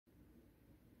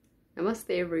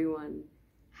Namaste everyone.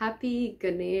 Happy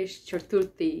Ganesh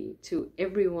Chaturti to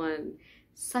everyone.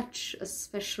 Such a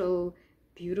special,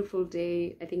 beautiful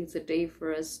day. I think it's a day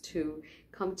for us to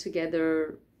come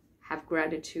together, have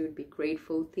gratitude, be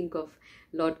grateful, think of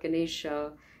Lord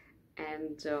Ganesha,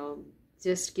 and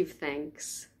just give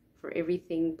thanks for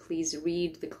everything. Please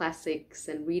read the classics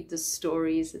and read the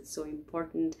stories. It's so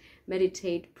important.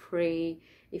 Meditate, pray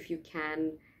if you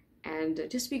can, and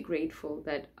just be grateful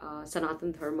that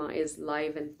Sanatan Dharma is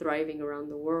live and thriving around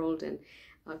the world, and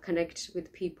connect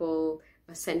with people,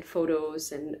 send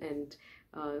photos and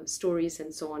stories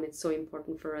and so on. It's so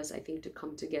important for us, I think, to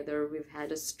come together. We've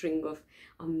had a string of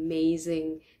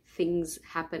amazing things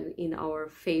happen in our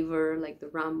favor, like the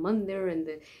Ram Mandir and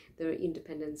the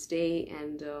Independence Day,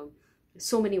 and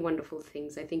so many wonderful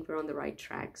things. I think we're on the right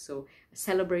track. So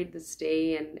celebrate this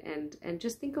day, and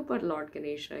just think about Lord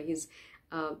Ganesha. He's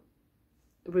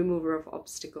remover of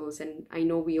obstacles, and I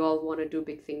know we all want to do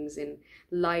big things in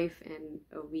life, and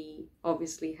we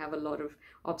obviously have a lot of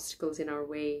obstacles in our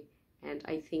way. And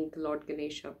I think Lord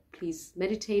Ganesha, please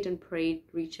meditate and pray,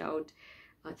 reach out,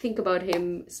 think about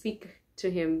him, speak to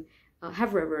him,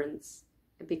 have reverence,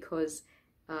 because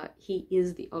he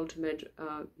is the ultimate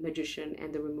magician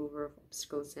and the remover of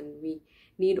obstacles, and we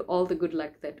need all the good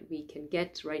luck that we can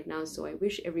get right now. So I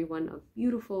wish everyone a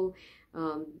beautiful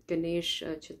Ganesh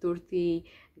Chaturti,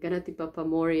 Ganati Papa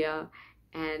Moria,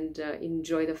 and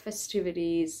enjoy the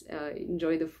festivities,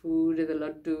 enjoy the food, the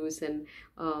laddus, and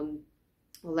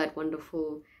all that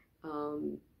wonderful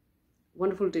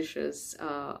wonderful dishes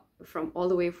from all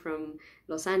the way from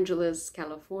Los Angeles,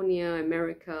 California,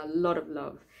 America. A lot of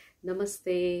love.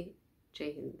 Namaste,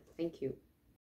 Jai Hind. Thank you.